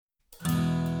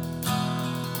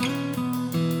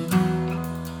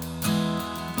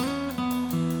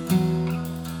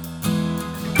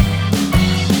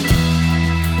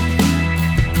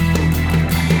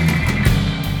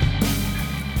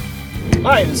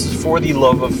Hi, this is For the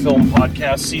Love of Film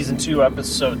Podcast, Season 2,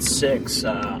 Episode 6.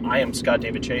 I am Scott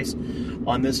David Chase.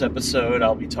 On this episode,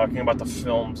 I'll be talking about the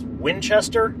films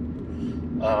Winchester,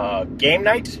 Game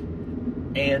Night,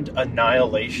 and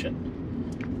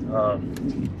Annihilation.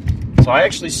 So I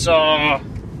actually saw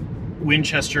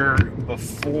Winchester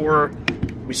before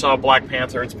we saw Black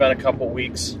Panther. It's been a couple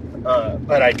weeks,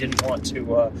 but I didn't want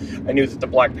to... I knew that the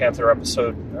Black Panther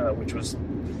episode, which was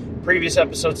previous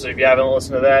episodes, so if you haven't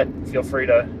listened to that, feel free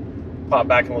to pop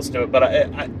back and listen to it. But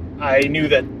I knew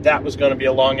that was going to be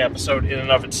a long episode in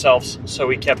and of itself, so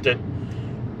we kept it,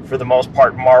 for the most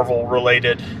part, Marvel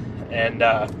related. And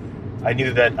I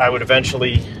knew that I would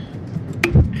eventually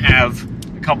have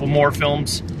a couple more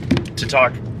films to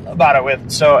talk about it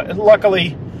with. So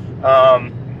luckily,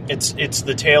 it's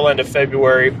the tail end of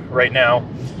February right now.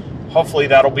 Hopefully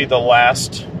that'll be the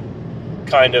last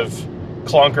kind of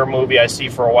clunker movie I see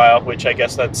for a while, which I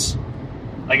guess that's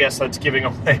giving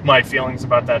away my feelings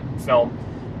about that film.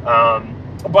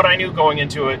 But I knew going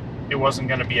into it wasn't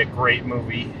going to be a great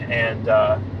movie, and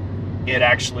it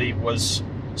actually was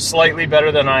slightly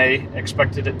better than I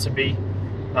expected it to be.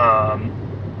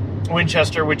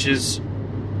 Winchester, which is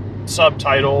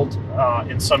subtitled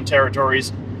in some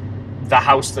territories, The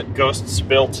House That Ghosts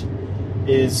Built,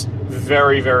 is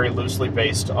very, very loosely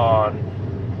based on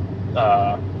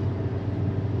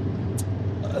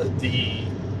the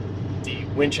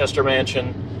Winchester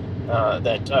mansion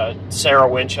that Sarah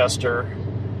Winchester,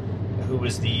 who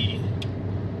is the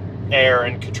heir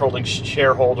and controlling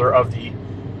shareholder of the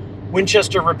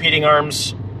Winchester Repeating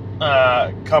Arms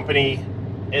company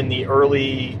in the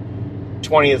early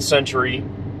 20th century,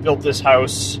 built this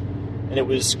house, and it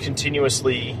was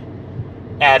continuously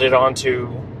added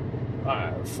onto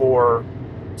for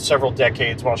several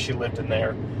decades while she lived in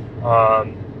there.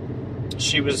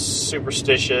 She was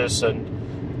superstitious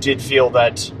and did feel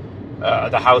that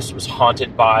the house was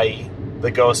haunted by the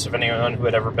ghosts of anyone who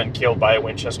had ever been killed by a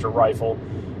Winchester rifle.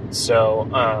 So,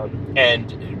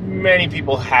 and many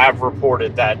people have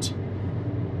reported that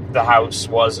the house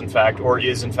was in fact, or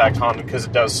is in fact, haunted, because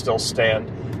it does still stand.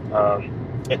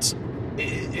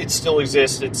 It still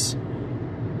exists. It's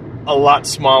a lot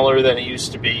smaller than it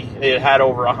used to be. It had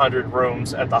over 100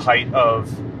 rooms at the height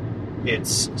of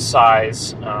its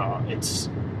size. It's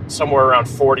somewhere around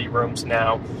 40 rooms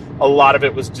now. A lot of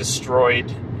it was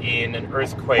destroyed in an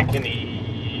earthquake in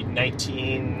the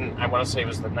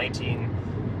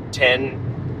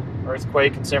 1910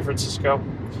 earthquake in San Francisco.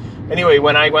 Anyway,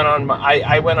 when I went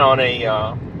on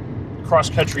a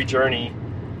cross-country journey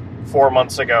 4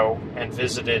 months ago and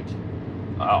visited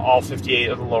all 58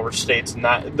 of the lower states, and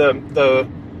that the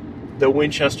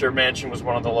Winchester Mansion was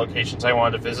one of the locations I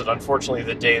wanted to visit. Unfortunately,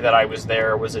 the day that I was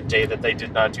there was a day that they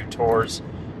did not do tours.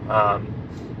 I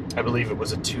believe it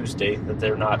was a Tuesday that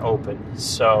they're not open.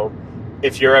 So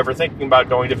if you're ever thinking about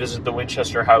going to visit the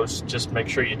Winchester house, just make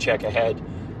sure you check ahead.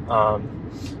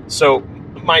 So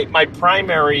my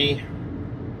primary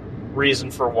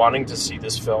reason for wanting to see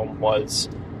this film was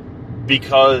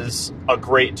because a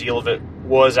great deal of it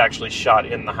was actually shot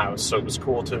in the house. So it was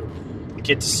cool to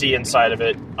get to see inside of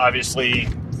it. Obviously,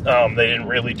 they didn't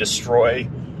really destroy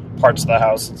parts of the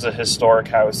house. It's a historic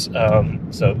house,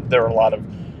 so there were a lot of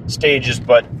stages,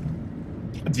 but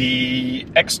the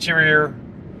exterior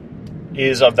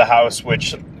is of the house,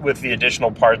 which with the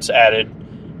additional parts added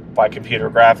by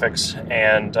computer graphics,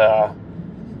 and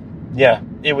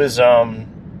it was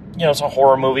it's a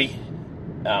horror movie.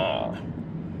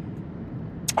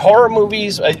 Horror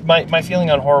movies, my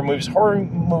feeling on horror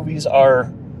movies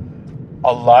are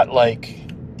a lot like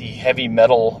the heavy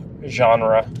metal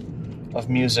genre of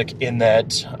music, in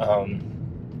that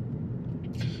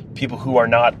people who are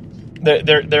not...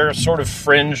 They're sort of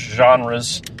fringe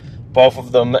genres, both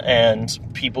of them, and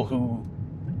people who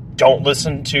don't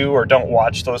listen to or don't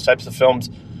watch those types of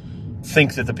films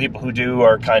think that the people who do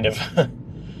are kind of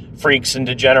freaks and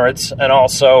degenerates. And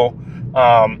also,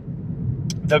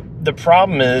 the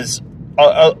problem is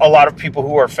a lot of people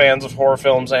who are fans of horror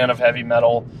films and of heavy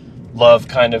metal love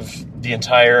kind of the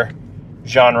entire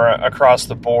genre across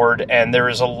the board, and there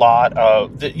is a lot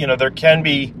of, there can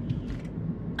be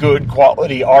good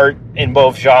quality art in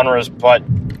both genres, but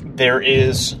there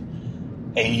is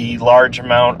a large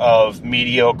amount of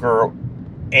mediocre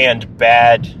and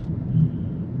bad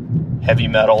heavy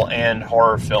metal and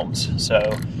horror films. So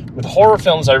with horror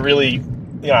films, I really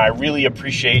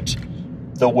appreciate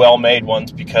the well-made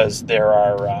ones, because there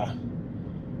are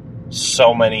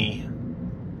so many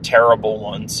terrible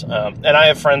ones, and I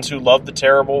have friends who love the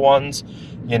terrible ones.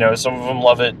 Some of them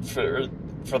love it for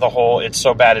the whole "it's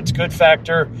so bad it's good"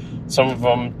 factor. Some of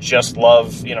them just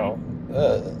love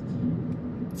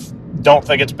Don't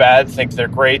think it's bad. Think they're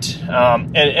great.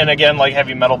 And again, like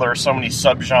heavy metal, there are so many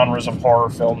subgenres of horror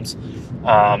films.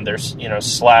 There's,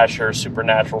 slasher,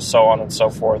 supernatural, so on and so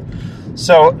forth.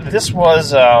 So this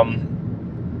was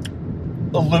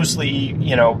loosely,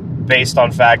 based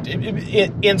on fact,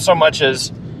 in so much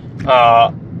as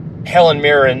Helen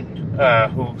Mirren,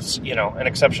 who's, an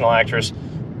exceptional actress,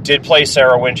 did play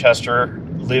Sarah Winchester,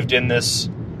 lived in this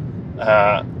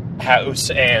house,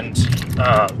 and,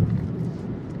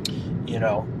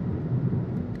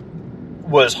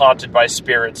 was haunted by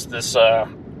spirits. This,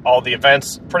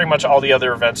 pretty much all the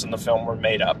other events in the film were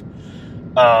made up.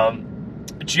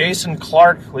 Jason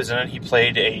Clarke was in it. He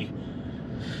played a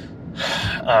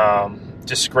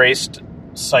disgraced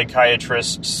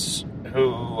psychiatrist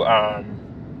who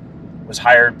was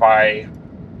hired by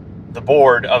the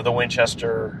board of the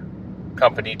Winchester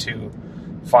Company to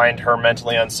find her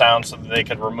mentally unsound so that they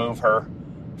could remove her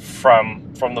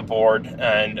from the board.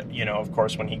 And, of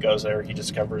course, when he goes there, he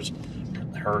discovers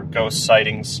her ghost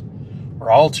sightings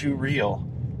are all too real.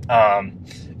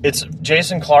 It's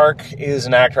Jason Clarke is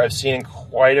an actor I've seen in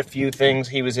quite a few things.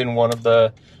 He was in one of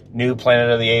the new Planet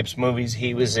of the Apes movies.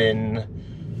 He was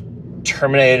in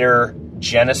Terminator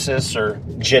Genesis, or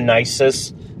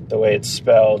Genesis, the way it's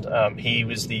spelled. He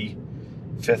was the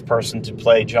fifth person to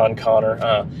play John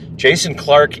Connor. Jason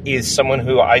Clarke is someone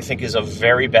who I think is a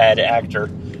very bad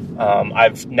actor.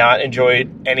 I've not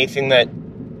enjoyed anything that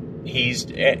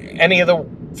any of the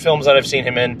films that I've seen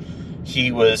him in.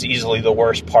 He was easily the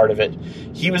worst part of it.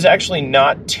 He was actually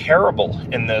not terrible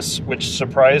in this, which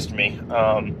surprised me.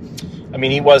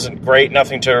 He wasn't great,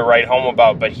 nothing to write home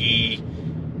about, but he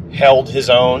held his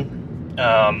own.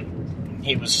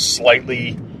 He was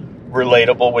slightly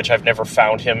relatable, which I've never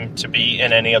found him to be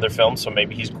in any other film, so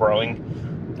maybe he's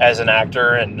growing as an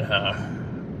actor, and,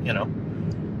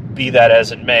 be that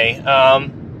as it may.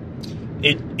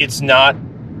 It's not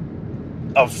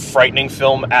a frightening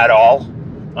film at all.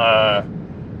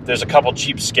 There's a couple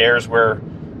cheap scares where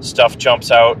stuff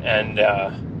jumps out and,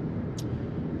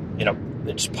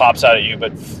 it just pops out at you.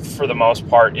 But for the most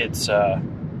part, it's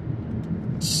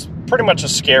pretty much a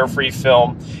scare-free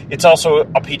film. It's also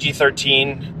a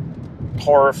PG-13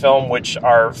 horror film, which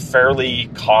are fairly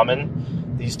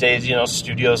common these days.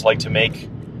 Studios like to make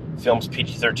films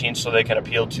PG-13 so they can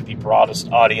appeal to the broadest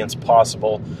audience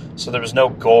possible. So there was no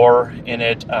gore in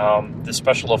it. The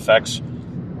special effects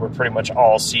were pretty much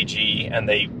all CG, and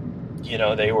they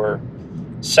were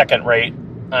second rate.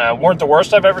 Weren't the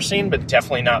worst I've ever seen, but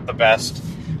definitely not the best.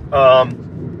 There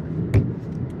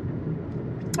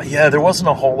wasn't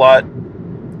a whole lot,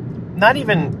 not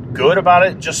even good about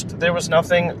it, just there was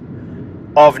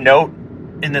nothing of note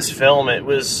in this film. It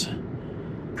was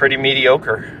pretty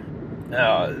mediocre.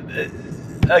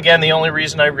 Again, the only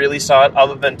reason I really saw it,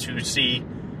 other than to see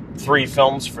 3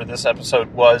 films for this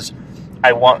episode, was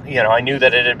I knew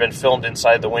that it had been filmed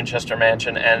inside the Winchester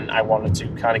Mansion, and I wanted to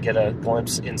kind of get a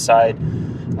glimpse inside.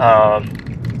 And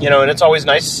it's always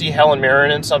nice to see Helen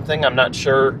Mirren in something. I'm not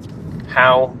sure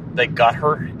how they got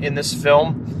her in this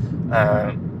film.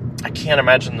 I can't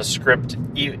imagine the script,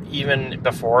 even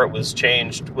before it was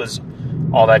changed, was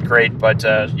all that great. But,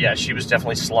 she was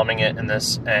definitely slumming it in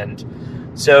this. And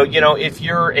so, if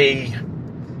you're a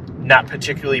not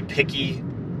particularly picky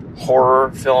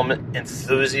horror film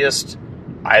enthusiast,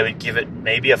 I would give it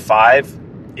maybe a 5.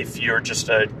 If you're just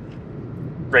a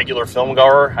regular film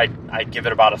goer, I'd give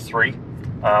it about a 3.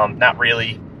 Not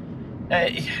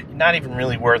even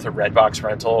really worth a Redbox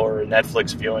rental or a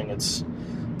Netflix viewing. It's a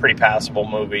pretty passable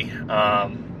movie.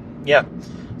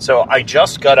 So I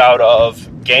just got out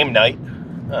of Game Night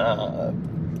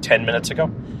 10 minutes ago.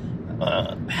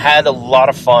 Had a lot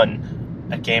of fun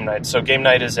at Game Night. So Game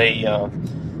Night is a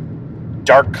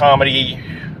dark comedy.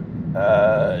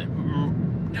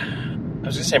 I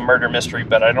was going to say murder mystery,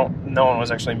 but no one was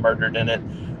actually murdered in it.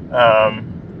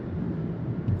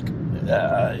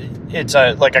 It's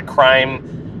like a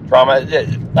crime drama.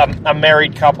 A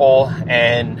married couple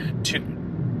and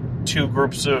two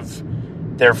groups of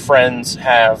their friends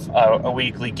have a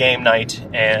weekly game night,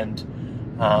 and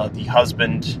the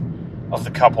husband of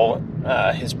the couple,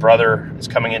 his brother, is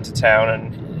coming into town,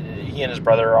 and he and his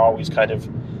brother are always kind of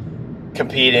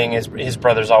competing. His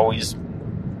brother's always,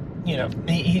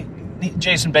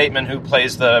 Jason Bateman, who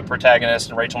plays the protagonist,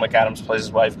 and Rachel McAdams plays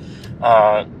his wife,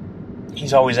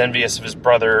 he's always envious of his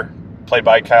brother, played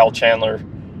by Kyle Chandler,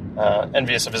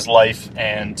 envious of his life,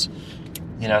 and,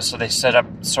 so they set up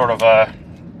sort of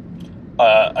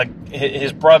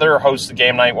his brother hosts the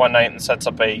game night one night and sets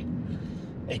up a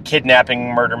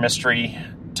kidnapping murder mystery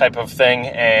type of thing,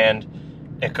 and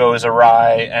it goes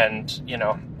awry, and,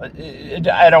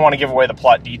 I don't want to give away the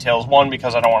plot details. One,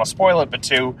 because I don't want to spoil it, but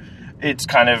two, it's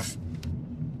kind of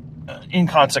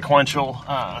inconsequential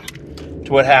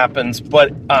to what happens.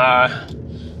 But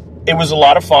it was a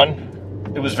lot of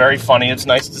fun. It was very funny. It's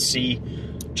nice to see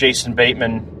Jason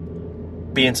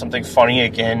Bateman being something funny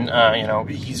again.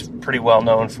 He's pretty well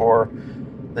known for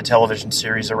the television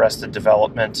series Arrested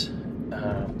Development.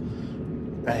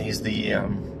 He's the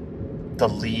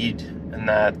lead in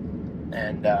that,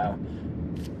 and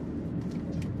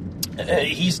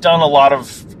he's done a lot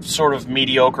of sort of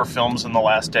mediocre films in the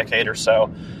last decade or so.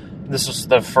 This was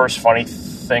the first funny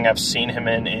thing I've seen him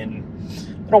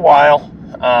in a while.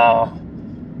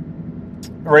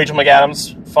 Rachel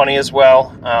McAdams, funny as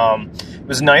well. It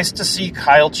was nice to see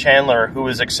Kyle Chandler, who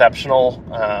was exceptional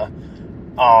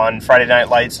on Friday Night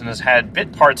Lights and has had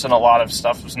bit parts in a lot of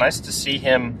stuff. It was nice to see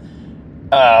him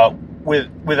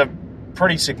with a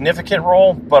pretty significant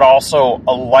role, but also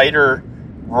a lighter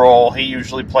role. He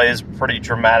usually plays pretty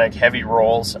dramatic, heavy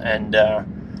roles, and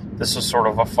this was sort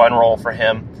of a fun role for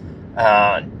him.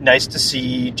 Nice to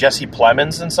see Jesse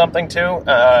Plemons in something too,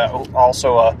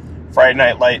 also a Friday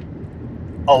Night Light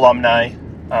alumni.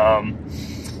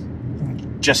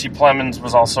 Jesse Plemons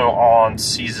was also on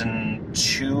season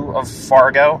 2 of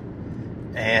Fargo,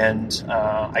 and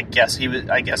I guess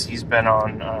he's been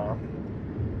on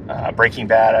Breaking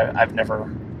Bad. I've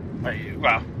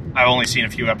only seen a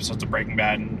few episodes of Breaking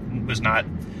Bad and was not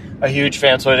a huge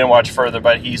fan, so I didn't watch further.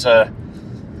 But he's a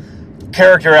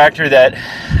character actor that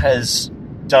has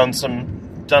done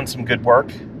some good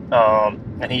work,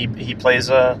 and he plays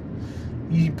a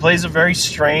very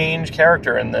strange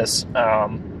character in this.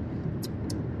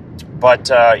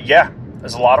 But it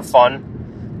was a lot of fun.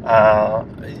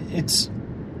 It's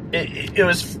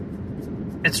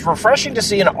refreshing to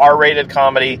see an R-rated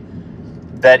comedy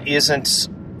that isn't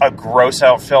a gross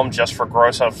out film just for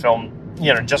gross out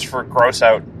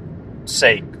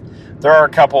sake. There are a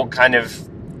couple kind of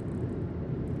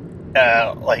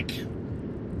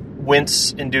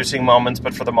wince-inducing moments,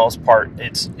 but for the most part,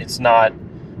 it's not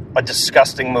a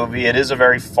disgusting movie. It is a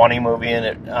very funny movie, and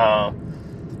it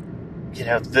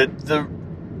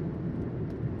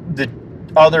the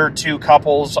other two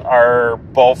couples are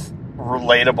both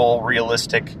relatable,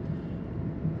 realistic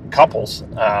couples.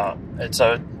 It's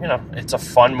a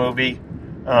fun movie.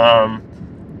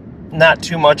 Not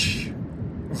too much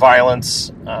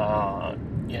violence.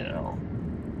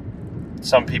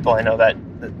 Some people I know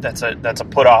that's a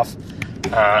put off,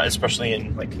 especially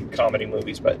in comedy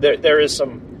movies. But there is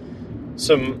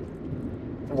some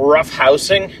rough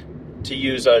housing, to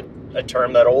use a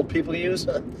term that old people use.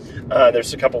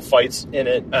 There's a couple fights in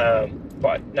it,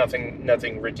 but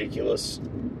nothing ridiculous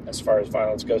as far as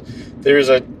violence goes. There's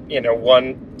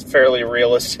one fairly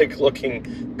realistic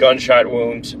looking gunshot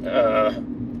wound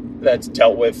that's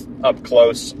dealt with up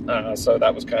close, so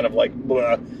that was kind of like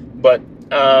blah. But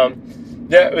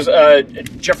it was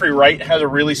Jeffrey Wright has a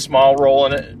really small role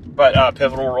in it, but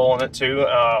pivotal role in it too.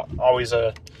 Always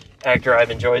a actor I've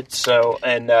enjoyed. So,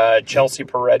 and Chelsea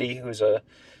Peretti, who's a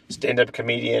stand-up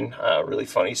comedian, really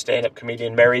funny stand-up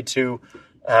comedian, married to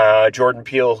Jordan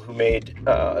Peele, who made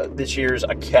this year's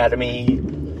Academy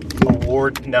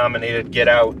Award-nominated Get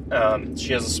Out.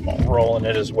 She has a small role in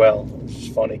it as well, which is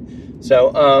funny.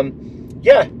 So,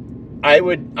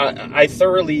 I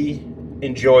thoroughly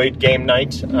enjoyed Game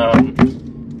Night.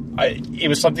 It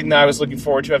was something that I was looking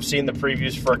forward to. I've seen the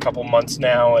previews for a couple months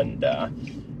now, and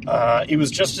it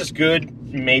was just as good,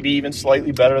 maybe even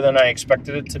slightly better than I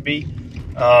expected it to be.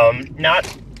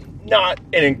 Not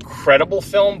an incredible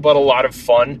film, but a lot of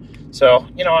fun. So,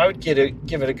 I would give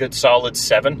it a good solid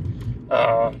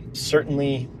 7.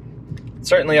 Certainly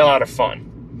a lot of fun.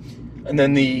 And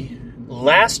then the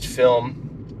last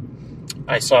film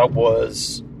I saw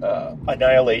was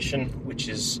Annihilation, which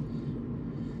is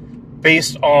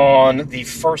based on the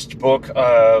first book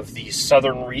of the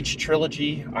Southern Reach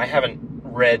trilogy. I haven't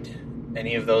read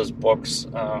any of those books.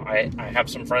 I have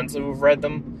some friends who have read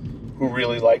them, who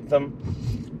really like them.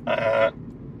 I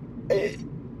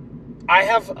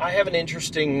have an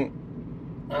interesting,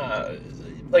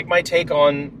 my take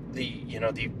on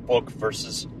the book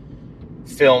versus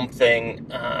film thing.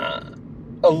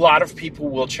 A lot of people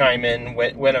will chime in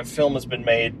when a film has been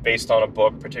made based on a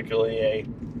book, particularly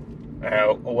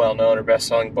a well-known or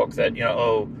best-selling book, that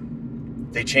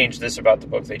they changed this about the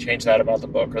book, they changed that about the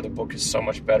book, or the book is so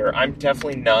much better. I'm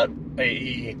definitely not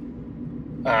a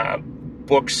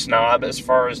book snob as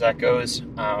far as that goes.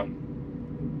 I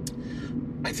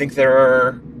think there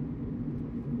are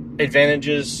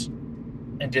advantages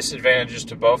and disadvantages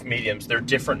to both mediums. They're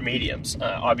different mediums.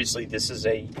 Obviously, this is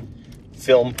a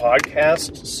film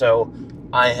podcast, so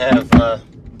I have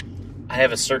I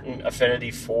have a certain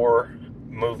affinity for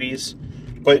movies,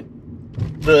 but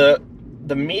the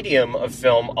medium of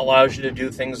film allows you to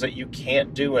do things that you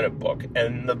can't do in a book,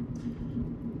 and the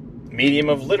medium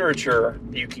of literature,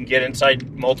 you can get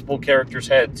inside multiple characters'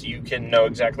 heads. You can know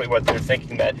exactly what they're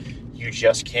thinking that you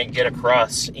just can't get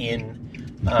across in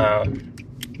a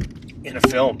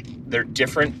film. They're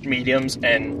different mediums,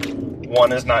 and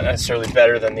one is not necessarily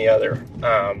better than the other.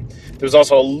 There's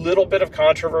also a little bit of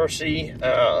controversy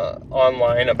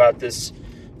online about this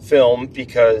film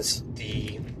because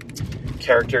the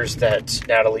characters that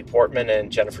Natalie Portman and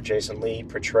Jennifer Jason Leigh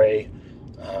portray,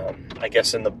 I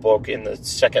guess in the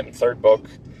second and third book,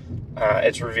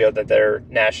 it's revealed that their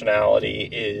nationality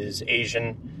is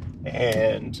Asian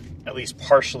and at least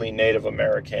partially Native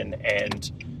American,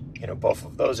 and both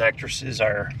of those actresses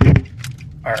are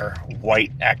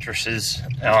white actresses.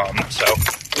 So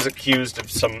was accused of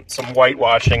some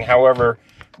whitewashing. However,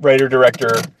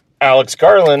 writer-director Alex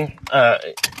Garland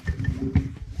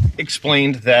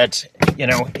explained that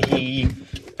he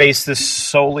based this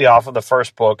solely off of the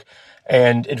first book,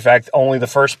 and in fact only the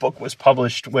first book was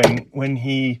published when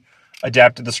he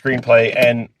adapted the screenplay,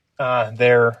 and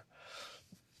their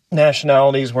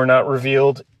nationalities were not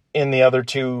revealed in the other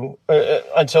two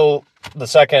until the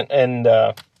second and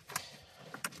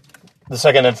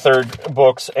third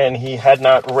books, and he had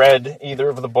not read either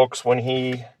of the books when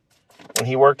he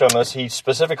worked on this. He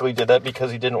specifically did that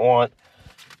because he didn't want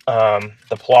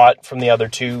the plot from the other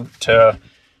two to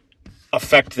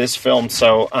affect this film.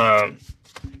 So,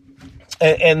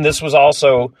 and this was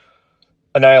also,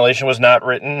 Annihilation was not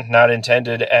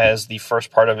intended as the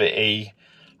first part of a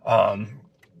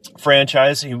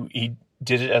franchise. He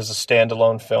did it as a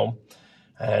standalone film.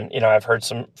 And, I've heard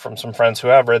from some friends who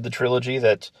have read the trilogy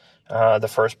that the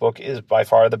first book is by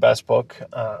far the best book.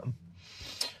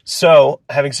 So,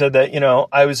 having said that,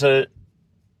 I was a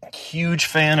huge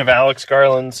fan of Alex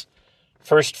Garland's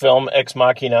first film, Ex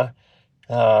Machina,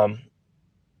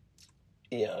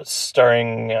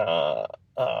 starring Alice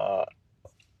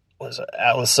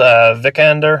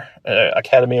Vikander,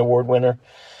 Academy Award winner,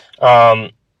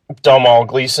 Domhnall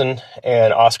Gleeson,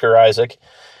 and Oscar Isaac.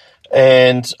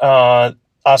 And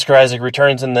Oscar Isaac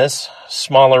returns in this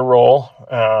smaller role,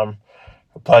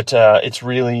 but it's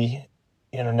really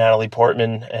Natalie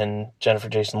Portman and Jennifer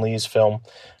Jason Leigh's film.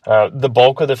 The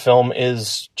bulk of the film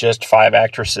is just 5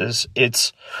 actresses.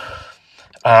 It's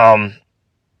so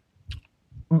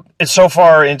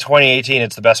far in 2018,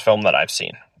 it's the best film that I've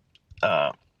seen.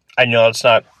 I know it's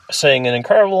not saying an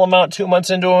incredible amount 2 months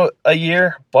into a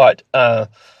year, but I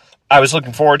was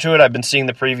looking forward to it. I've been seeing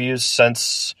the previews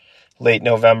since late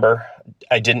November.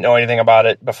 I didn't know anything about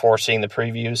it before seeing the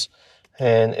previews,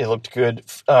 and it looked good.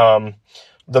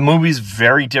 The movie's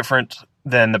very different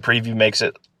than the preview makes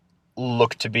it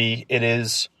look to be.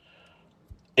 It's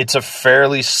a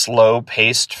fairly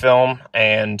slow-paced film,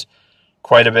 and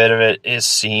quite a bit of it is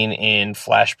seen in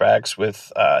flashbacks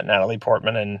with Natalie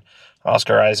Portman and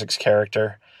Oscar Isaac's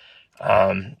character.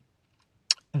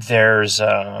 There's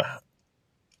a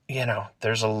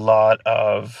lot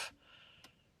of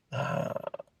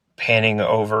panning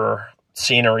over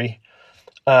scenery.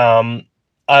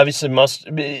 Obviously,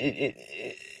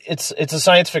 it's a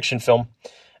science fiction film,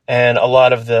 and a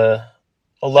lot of the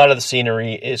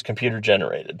scenery is computer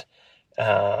generated,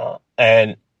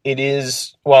 and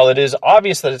while it is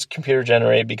obvious that it's computer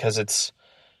generated because it's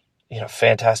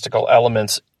fantastical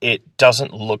elements, it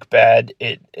doesn't look bad.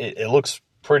 It looks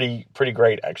pretty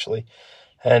great, actually.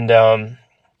 And there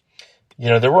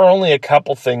were only a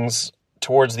couple things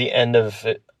towards the end of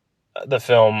the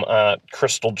film,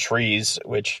 crystal trees,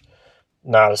 which,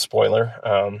 not a spoiler.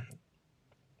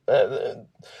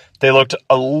 They looked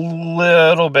a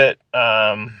little bit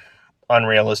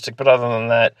unrealistic, but other than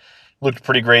that, looked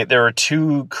pretty great. There were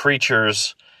 2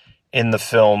 creatures in the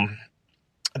film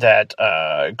that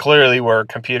clearly were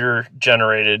computer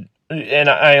generated, and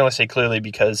I only say clearly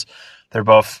because they're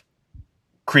both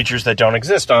creatures that don't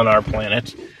exist on our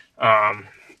planet,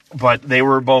 but they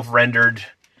were both rendered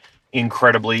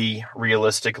incredibly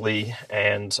realistically,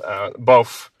 and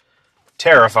both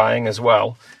terrifying as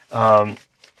well.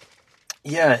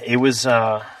 It was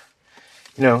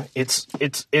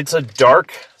it's a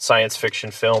dark science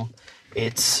fiction film.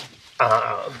 It's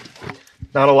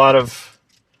not a lot of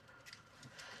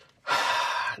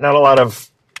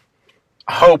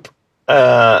hope.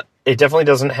 It definitely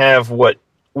doesn't have what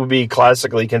would be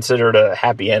classically considered a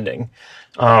happy ending.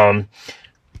 Paramount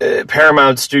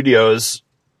Studios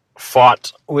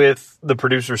fought with the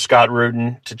producer Scott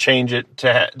Rudin to change it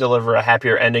to deliver a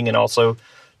happier ending, and also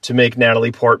to make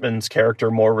Natalie Portman's character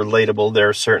more relatable. There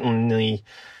are certainly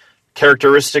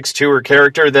characteristics to her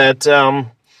character that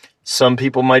some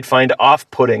people might find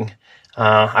off-putting.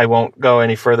 I won't go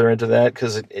any further into that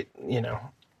because I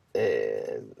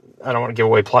don't want to give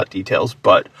away plot details.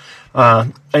 But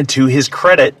and to his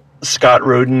credit, Scott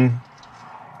Rudin,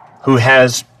 who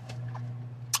has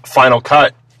Final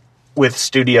Cut with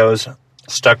studios,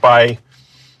 stuck by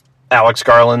Alex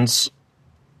Garland's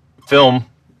film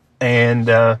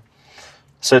and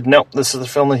said, no, this is the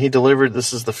film that he delivered.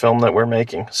 This is the film that we're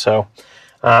making. So,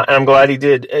 and I'm glad he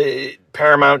did.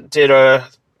 Paramount did a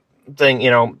thing,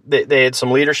 they had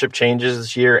some leadership changes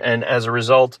this year, and as a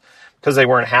result, because they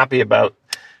weren't happy about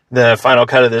the final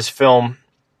cut of this film,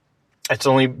 it's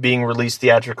only being released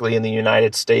theatrically in the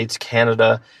United States,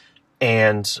 Canada,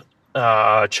 and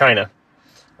China.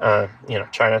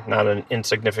 China, not an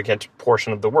insignificant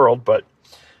portion of the world, but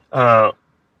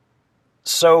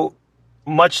so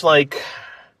much like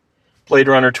Blade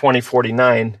Runner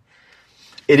 2049,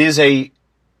 it is a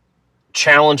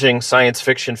challenging science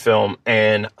fiction film,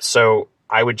 and so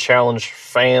I would challenge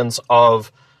fans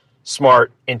of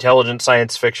smart, intelligent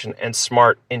science fiction and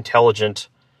smart, intelligent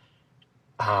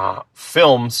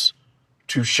films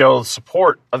to show the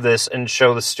support of this and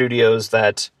show the studios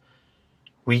that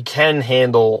we can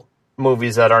handle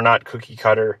movies that are not cookie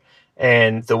cutter,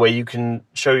 and the way you can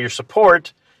show your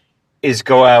support is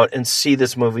go out and see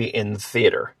this movie in the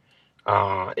theater.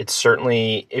 It's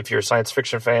certainly, if you're a science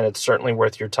fiction fan, it's certainly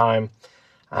worth your time.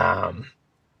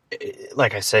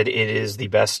 Like I said, it is the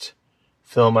best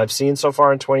film I've seen so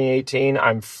far in 2018.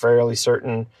 I'm fairly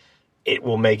certain it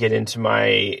will make it into my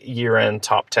year-end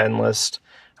top 10 list.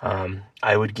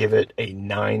 I would give it a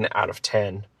 9 out of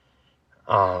 10.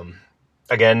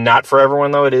 Again, not for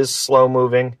everyone, though. It is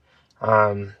slow-moving.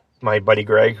 My buddy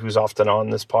Greg, who's often on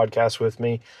this podcast with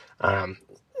me,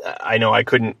 I know I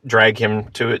couldn't drag him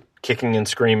to it kicking and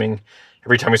screaming.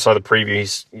 Every time he saw the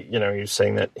preview, he was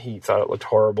saying that he thought it looked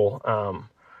horrible.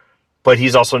 But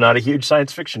he's also not a huge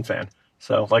science fiction fan.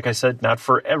 So, like I said, not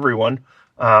for everyone.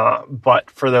 But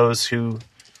for those who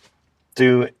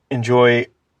do enjoy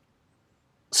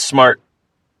smart,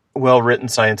 well-written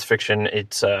science fiction,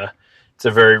 it's a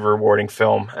very rewarding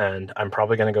film, and I'm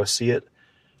probably going to go see it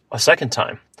a second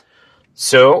time.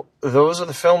 So, those are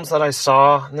the films that I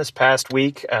saw in this past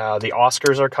week. The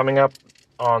Oscars are coming up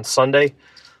on Sunday.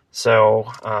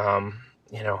 So,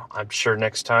 I'm sure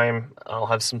next time I'll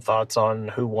have some thoughts on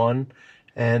who won.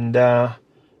 And,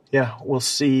 we'll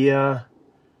see.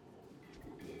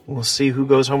 We'll see who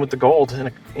goes home with the gold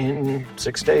in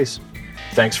 6 days.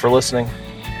 Thanks for listening.